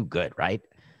 right? It's too good, right?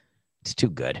 It's too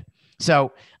good.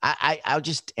 So I'll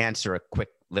just answer a quick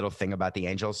little thing about the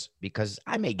Angels because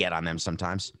I may get on them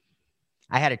sometimes.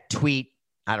 I had a tweet,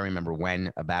 I don't remember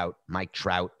when, about Mike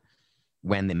Trout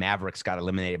when the Mavericks got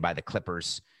eliminated by the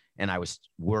Clippers, and I was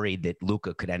worried that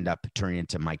Luka could end up turning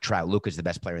into Mike Trout. Luka's the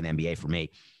best player in the NBA for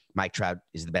me. Mike Trout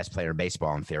is the best player in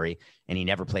baseball in theory, and he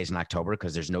never plays in October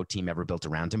because there's no team ever built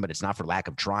around him, but it's not for lack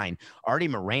of trying. Artie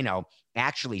Moreno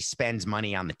actually spends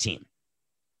money on the team.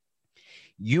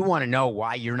 You want to know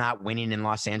why you're not winning in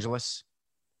Los Angeles?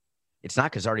 It's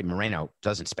not because Artie Moreno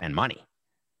doesn't spend money.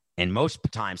 And most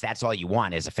times, that's all you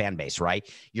want as a fan base, right?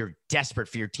 You're desperate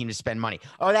for your team to spend money.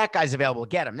 Oh, that guy's available.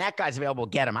 Get him. That guy's available.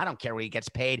 Get him. I don't care what he gets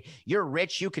paid. You're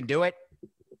rich. You can do it.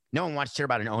 No one wants to hear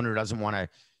about an owner who doesn't want to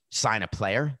sign a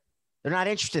player. They're not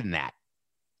interested in that.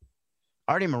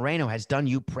 Artie Moreno has done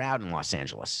you proud in Los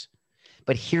Angeles.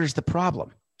 But here's the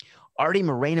problem. Artie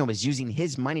Moreno is using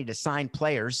his money to sign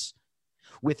players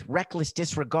with reckless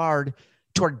disregard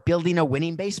toward building a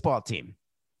winning baseball team.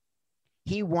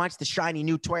 He wants the shiny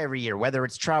new toy every year, whether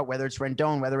it's Trout, whether it's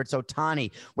Rendon, whether it's Ohtani,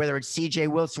 whether it's C.J.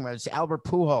 Wilson, whether it's Albert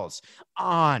Pujols,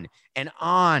 on and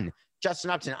on.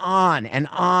 Justin Upton, on and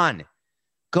on.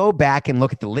 Go back and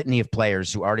look at the litany of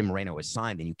players who Artie Moreno has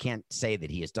signed, and you can't say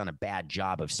that he has done a bad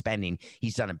job of spending.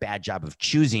 He's done a bad job of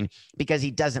choosing because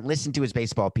he doesn't listen to his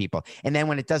baseball people. And then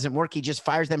when it doesn't work, he just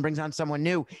fires them, brings on someone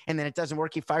new. And then it doesn't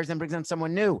work, he fires them, brings on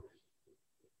someone new.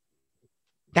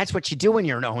 That's what you do when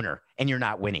you're an owner and you're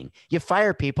not winning. You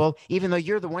fire people even though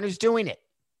you're the one who's doing it.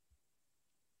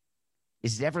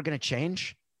 Is it ever going to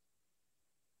change?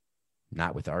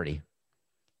 Not with Artie.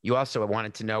 You also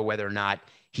wanted to know whether or not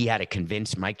he had to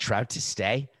convince Mike Trout to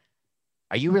stay.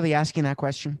 Are you really asking that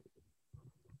question?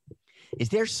 Is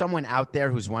there someone out there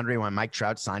who's wondering why Mike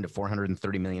Trout signed a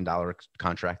 $430 million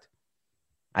contract?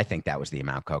 I think that was the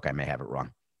amount, Coke. I may have it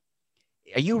wrong.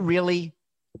 Are you really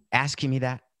asking me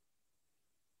that?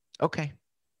 Okay.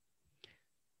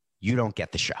 You don't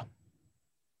get the show.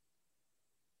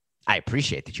 I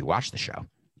appreciate that you watch the show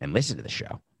and listen to the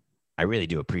show. I really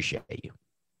do appreciate you.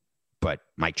 But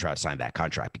Mike Trout signed that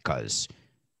contract because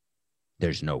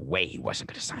there's no way he wasn't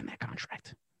going to sign that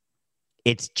contract.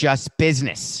 It's just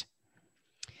business.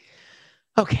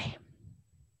 Okay.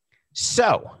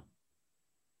 So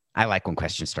I like when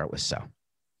questions start with so.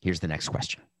 Here's the next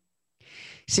question.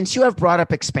 Since you have brought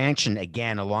up expansion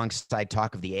again alongside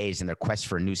talk of the A's and their quest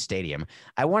for a new stadium,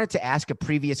 I wanted to ask a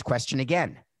previous question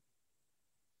again.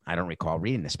 I don't recall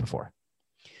reading this before.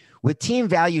 With team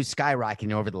values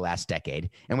skyrocketing over the last decade,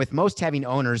 and with most having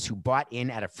owners who bought in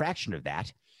at a fraction of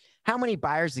that, how many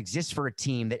buyers exist for a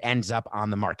team that ends up on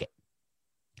the market?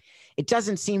 It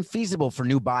doesn't seem feasible for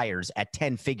new buyers at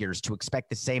 10 figures to expect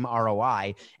the same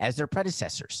ROI as their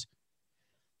predecessors.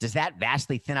 Does that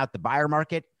vastly thin out the buyer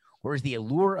market? Or is the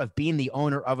allure of being the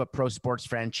owner of a pro sports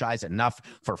franchise enough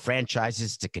for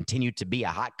franchises to continue to be a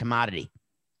hot commodity?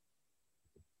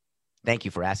 Thank you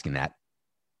for asking that.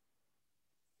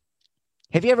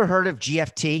 Have you ever heard of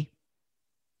GFT?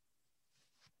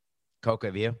 Coca,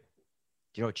 have you? Do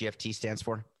you know what GFT stands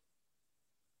for?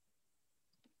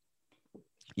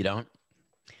 You don't?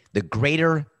 The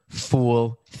Greater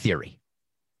Fool Theory.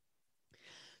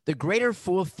 The Greater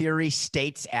Fool Theory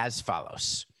states as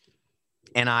follows.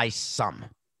 And I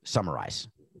summarize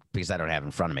because I don't have it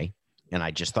in front of me. And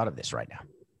I just thought of this right now.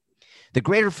 The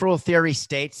Greater Fool Theory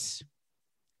states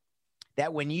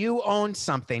that when you own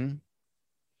something,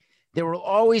 there will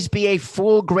always be a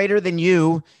fool greater than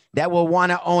you that will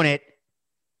want to own it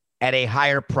at a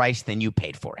higher price than you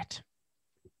paid for it.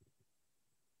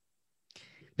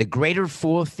 The Greater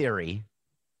Fool Theory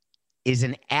is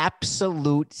an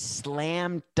absolute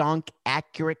slam dunk,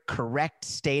 accurate, correct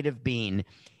state of being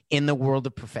in the world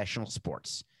of professional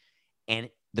sports. And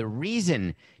the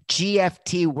reason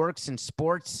GFT works in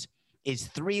sports is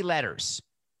 3 letters.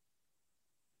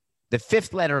 The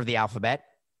 5th letter of the alphabet,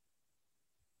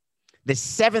 the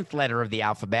 7th letter of the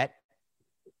alphabet,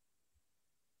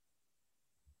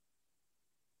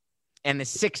 and the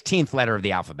 16th letter of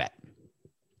the alphabet.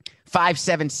 5,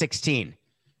 7, 16.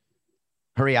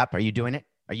 Hurry up. Are you doing it?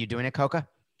 Are you doing it, Coca?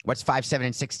 What's 5, 7,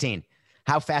 and 16?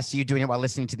 How fast are you doing it while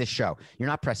listening to this show? You're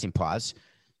not pressing pause.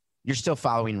 You're still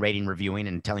following, rating, reviewing,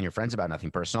 and telling your friends about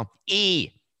Nothing Personal.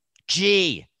 E-G-O.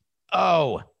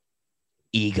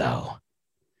 Ego.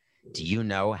 Do you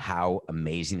know how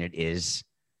amazing it is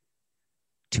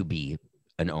to be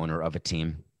an owner of a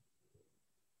team?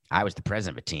 I was the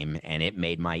president of a team, and it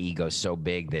made my ego so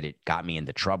big that it got me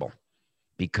into trouble.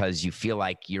 Because you feel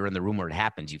like you're in the room where it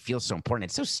happens. You feel so important.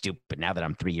 It's so stupid now that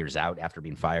I'm 3 years out after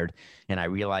being fired. And I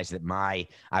realized that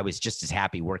I was just as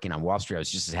happy working on Wall Street. I was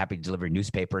just as happy delivering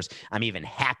newspapers. I'm even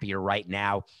happier right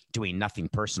now doing Nothing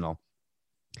Personal.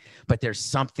 But there's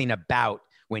something about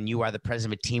when you are the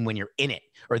president of a team, when you're in it,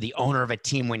 or the owner of a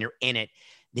team, when you're in it,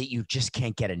 that you just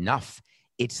can't get enough.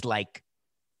 It's like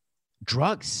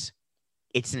drugs.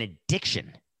 It's an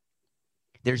addiction.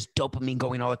 There's dopamine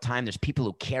going all the time. There's people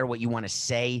who care what you want to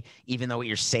say, even though what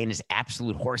you're saying is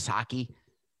absolute horse hockey.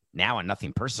 Now on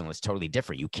Nothing Personal, it's totally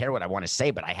different. You care what I want to say,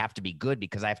 but I have to be good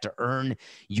because I have to earn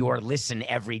your listen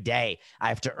every day. I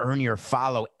have to earn your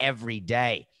follow every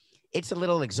day. It's a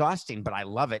little exhausting, but I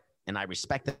love it. And I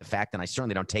respect the fact, and I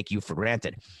certainly don't take you for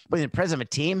granted. But the president of a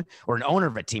team or an owner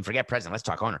of a team, forget president, let's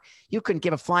talk owner. You couldn't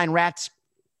give a flying rat's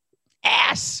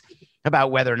ass about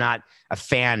whether or not a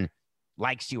fan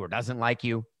likes you or doesn't like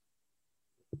you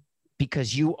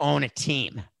because you own a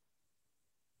team.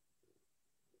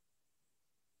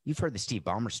 You've heard the Steve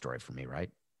Ballmer story from me,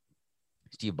 right?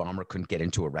 Steve Ballmer couldn't get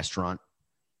into a restaurant,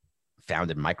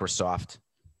 founded Microsoft,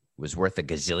 was worth $1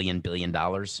 gazillion billion,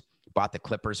 bought the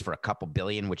Clippers for a couple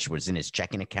billion, which was in his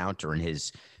checking account or in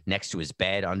his next to his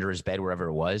bed, under his bed, wherever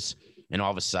it was. And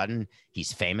all of a sudden,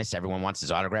 he's famous. Everyone wants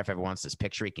his autograph. Everyone wants his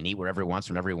picture. He can eat wherever he wants,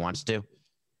 whenever he wants to.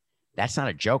 That's not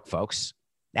a joke, folks.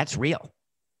 That's real.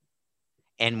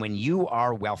 And when you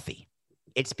are wealthy,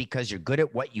 it's because you're good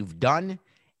at what you've done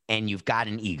and you've got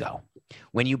an ego.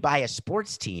 When you buy a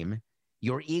sports team,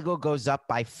 your ego goes up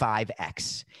by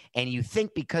 5x. And you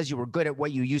think because you were good at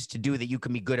what you used to do that you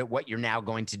can be good at what you're now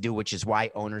going to do, which is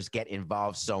why owners get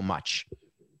involved so much.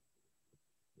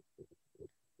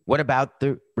 What about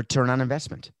the return on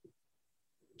investment?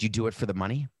 Do you do it for the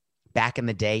money? Back in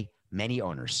the day, many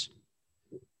owners,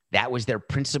 that was their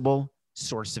principal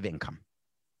source of income.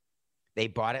 They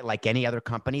bought it like any other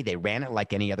company. They ran it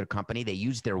like any other company. They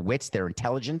used their wits, their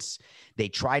intelligence. They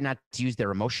tried not to use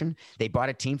their emotion. They bought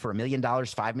a team for $1 million,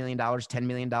 $5 million, $10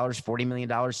 million, $40 million,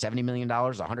 $70 million,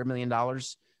 $100 million.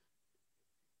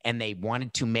 And they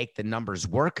wanted to make the numbers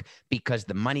work because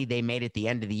the money they made at the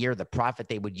end of the year, the profit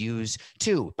they would use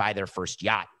to buy their first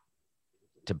yacht,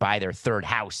 to buy their third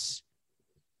house,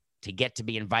 to get to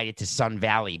be invited to Sun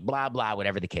Valley, blah, blah,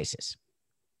 whatever the case is.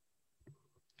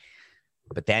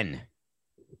 But then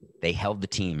they held the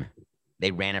team.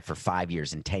 They ran it for 5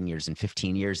 years and 10 years and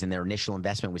 15 years. And their initial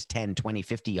investment was 10, 20,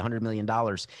 50, $100 million.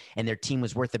 And their team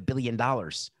was worth $1 billion.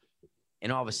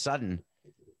 And all of a sudden,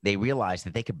 they realized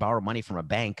that they could borrow money from a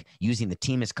bank using the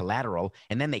team as collateral,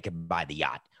 and then they could buy the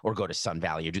yacht or go to Sun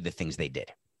Valley or do the things they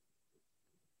did.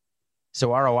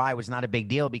 So ROI was not a big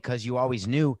deal because you always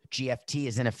knew GFT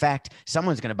is in effect.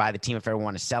 Someone's going to buy the team if I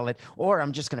want to sell it, or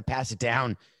I'm just going to pass it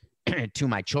down to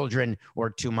my children or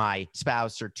to my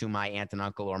spouse or to my aunt and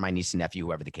uncle or my niece and nephew,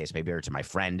 whoever the case may be, or to my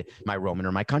friend, my Roman,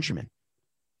 or my countryman.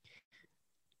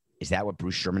 Is that what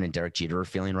Bruce Sherman and Derek Jeter are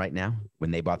feeling right now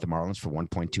when they bought the Marlins for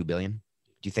 $1.2 billion?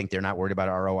 Do you think they're not worried about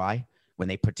ROI when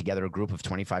they put together a group of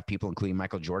 25 people, including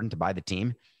Michael Jordan, to buy the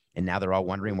team? And now they're all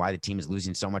wondering why the team is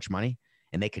losing so much money,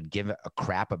 and they could give a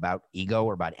crap about ego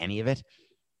or about any of it.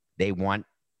 They want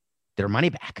their money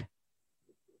back.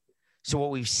 So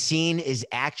what we've seen is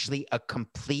actually a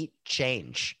complete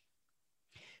change.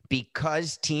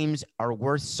 Because teams are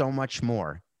worth so much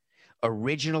more,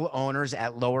 original owners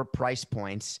at lower price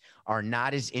points are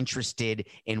not as interested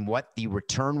in what the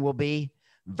return will be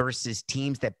versus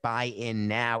teams that buy in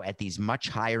now at these much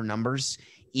higher numbers.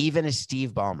 Even a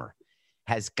Steve Ballmer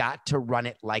has got to run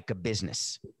it like a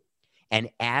business. And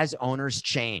as owners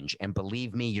change, and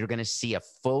believe me, you're going to see a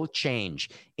full change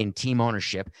in team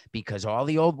ownership because all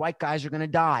the old white guys are going to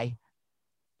die.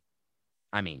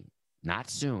 I mean, not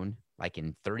soon, like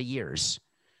in 30 years,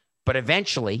 but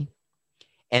eventually.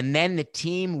 And then the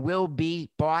team will be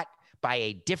bought by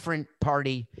a different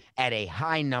party at a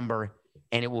high number,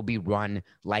 and it will be run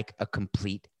like a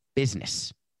complete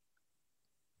business.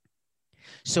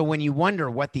 So when you wonder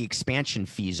what the expansion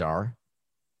fees are,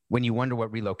 when you wonder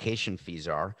what relocation fees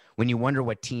are, when you wonder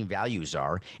what team values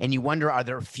are, and you wonder, are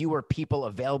there fewer people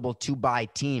available to buy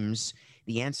teams?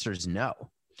 The answer is no.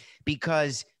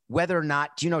 Because whether or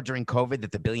not, do you know during COVID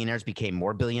that the billionaires became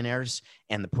more billionaires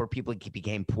and the poor people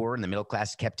became poor and the middle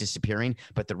class kept disappearing,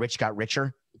 but the rich got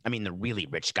richer? I mean, the really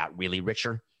rich got really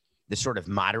richer. The sort of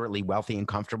moderately wealthy and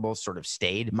comfortable sort of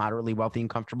stayed moderately wealthy and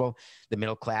comfortable. The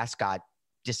middle class got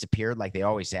disappeared like they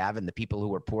always have, and the people who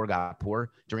were poor got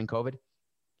poor during COVID.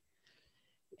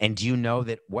 And do you know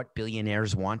that what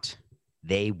billionaires want?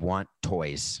 They want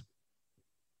toys.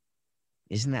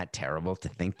 Isn't that terrible to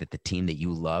think that the team that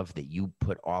you love, that you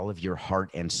put all of your heart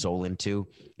and soul into,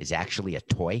 is actually a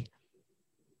toy?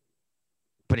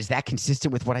 But is that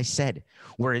consistent with what I said?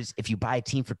 Whereas if you buy a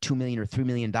team for $2 million or $3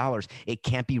 million, it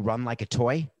can't be run like a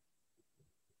toy?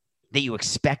 That you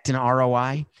expect an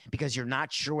ROI because you're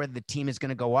not sure whether the team is going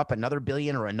to go up another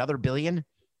billion or another billion?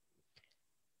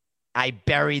 I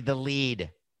buried the lead.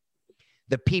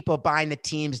 The people buying the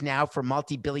teams now for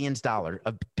billions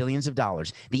of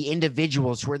dollars, the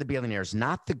individuals who are the billionaires,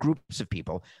 not the groups of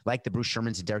people like the Bruce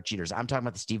Shermans and Derek Jeters. I'm talking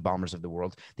about the Steve Ballmers of the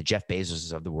world, the Jeff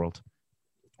Bezoses of the world,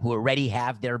 who already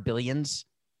have their billions.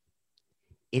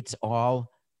 It's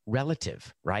all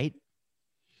relative, right?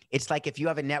 It's like if you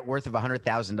have a net worth of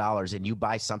 $100,000 and you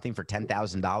buy something for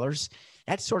 $10,000,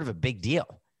 that's sort of a big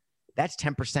deal. That's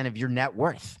 10% of your net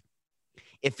worth.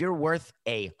 If you're worth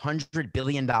 $100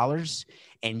 billion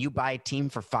and you buy a team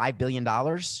for $5 billion,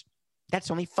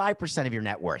 that's only 5% of your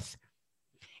net worth.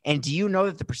 And do you know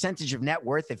that the percentage of net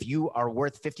worth, if you are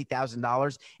worth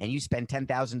 $50,000 and you spend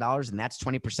 $10,000 and that's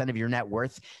 20% of your net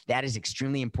worth, that is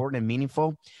extremely important and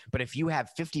meaningful. But if you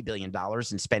have $50 billion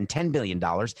and spend $10 billion,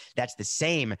 that's the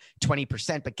same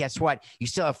 20%. But guess what? You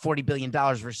still have $40 billion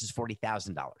versus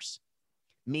 $40,000.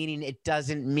 Meaning it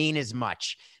doesn't mean as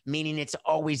much, meaning it's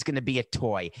always going to be a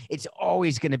toy. It's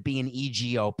always going to be an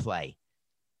EGO play.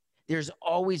 There's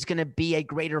always going to be a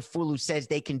greater fool who says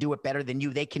they can do it better than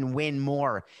you. They can win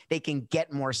more. They can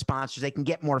get more sponsors. They can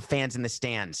get more fans in the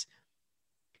stands.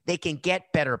 They can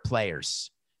get better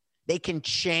players. They can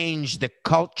change the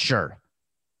culture.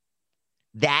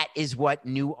 That is what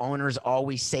new owners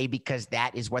always say because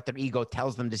that is what their ego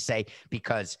tells them to say,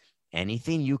 because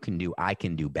anything you can do, I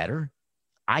can do better.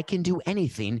 I can do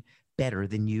anything better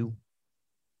than you.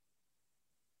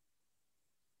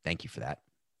 Thank you for that.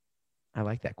 I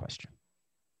like that question.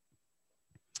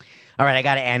 All right, I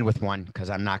got to end with one because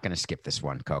I'm not going to skip this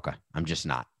one, Coca. I'm just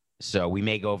not. So we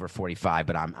may go over 45,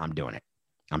 but I'm doing it.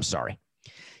 I'm sorry.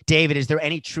 David, is there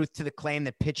any truth to the claim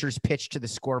that pitchers pitch to the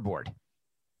scoreboard?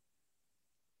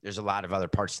 There's a lot of other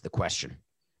parts to the question,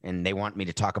 and they want me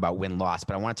to talk about win-loss,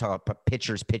 but I want to talk about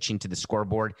pitchers pitching to the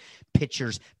scoreboard,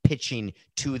 pitchers pitching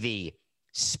to the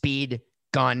speed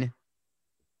gun,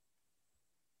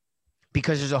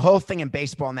 because there's a whole thing in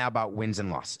baseball now about wins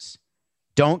and losses.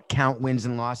 Don't count wins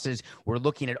and losses. We're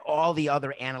looking at all the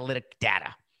other analytic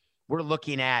data. We're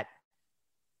looking at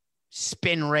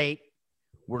spin rate.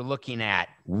 We're looking at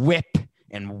whip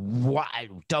and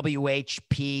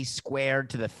WHP squared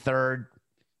to the third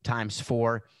times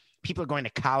 4. People are going to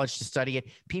college to study it.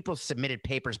 People submitted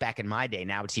papers back in my day.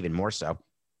 Now it's even more so.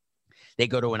 They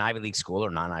go to an Ivy League school or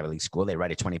non-Ivy League school. They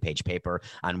write a 20-page paper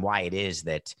on why it is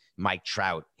that Mike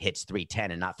Trout hits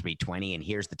 310 and not 320. And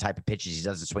here's the type of pitches he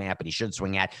doesn't swing at, but he should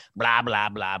swing at. Blah, blah,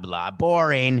 blah, blah.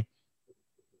 Boring.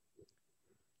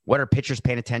 What are pitchers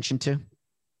paying attention to?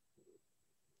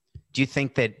 Do you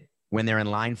think that when they're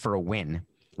in line for a win,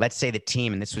 let's say the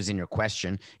team, and this was in your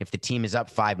question, if the team is up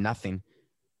 5-0,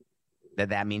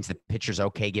 that means the pitcher's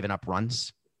okay giving up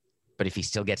runs? But if he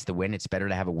still gets the win, it's better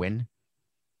to have a win?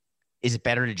 Is it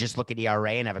better to just look at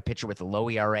ERA and have a pitcher with a low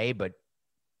ERA but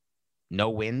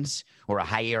no wins, or a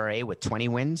high ERA with 20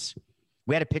 wins?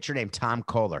 We had a pitcher named Tom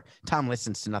Kohler. Tom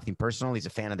listens to Nothing Personal. He's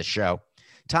a fan of the show.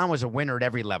 Tom was a winner at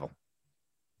every level.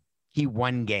 He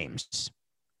won games.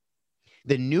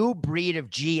 The new breed of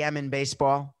GM in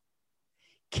baseball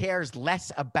cares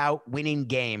less about winning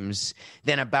games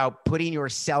than about putting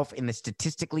yourself in the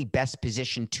statistically best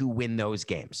position to win those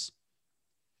games.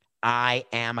 I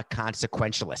am a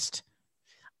consequentialist.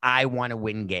 I want to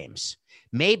win games.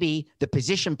 Maybe the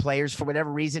position players, for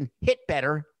whatever reason, hit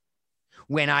better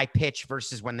when I pitch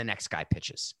versus when the next guy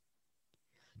pitches.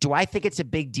 Do I think it's a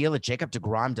big deal that Jacob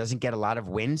deGrom doesn't get a lot of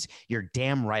wins? You're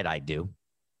damn right I do.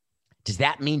 Does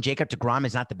that mean Jacob deGrom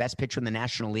is not the best pitcher in the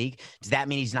National League? Does that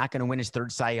mean he's not going to win his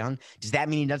third Cy Young? Does that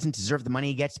mean he doesn't deserve the money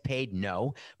he gets paid?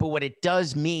 No. But what it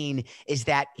does mean is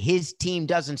that his team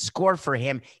doesn't score for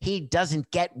him. He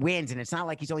doesn't get wins. And it's not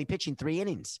like he's only pitching 3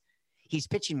 innings. He's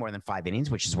pitching more than 5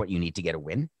 innings, which is what you need to get a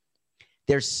win.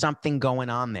 There's something going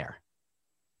on there.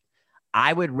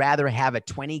 I would rather have a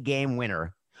 20-game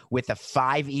winner with a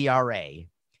 5 ERA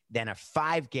than a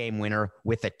 5-game winner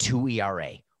with a 2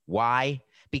 ERA. Why?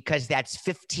 Because that's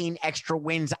 15 extra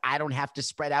wins I don't have to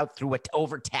spread out through an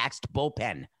overtaxed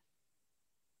bullpen.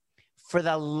 For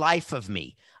the life of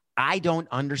me, I don't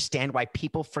understand why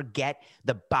people forget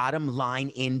the bottom line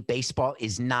in baseball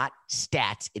is not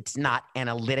stats. It's not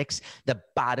analytics. The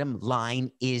bottom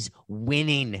line is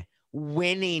winning,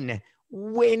 winning,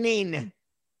 winning.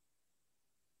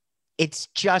 It's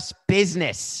just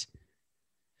business.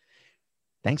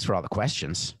 Thanks for all the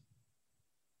questions.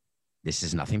 This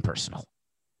is Nothing Personal.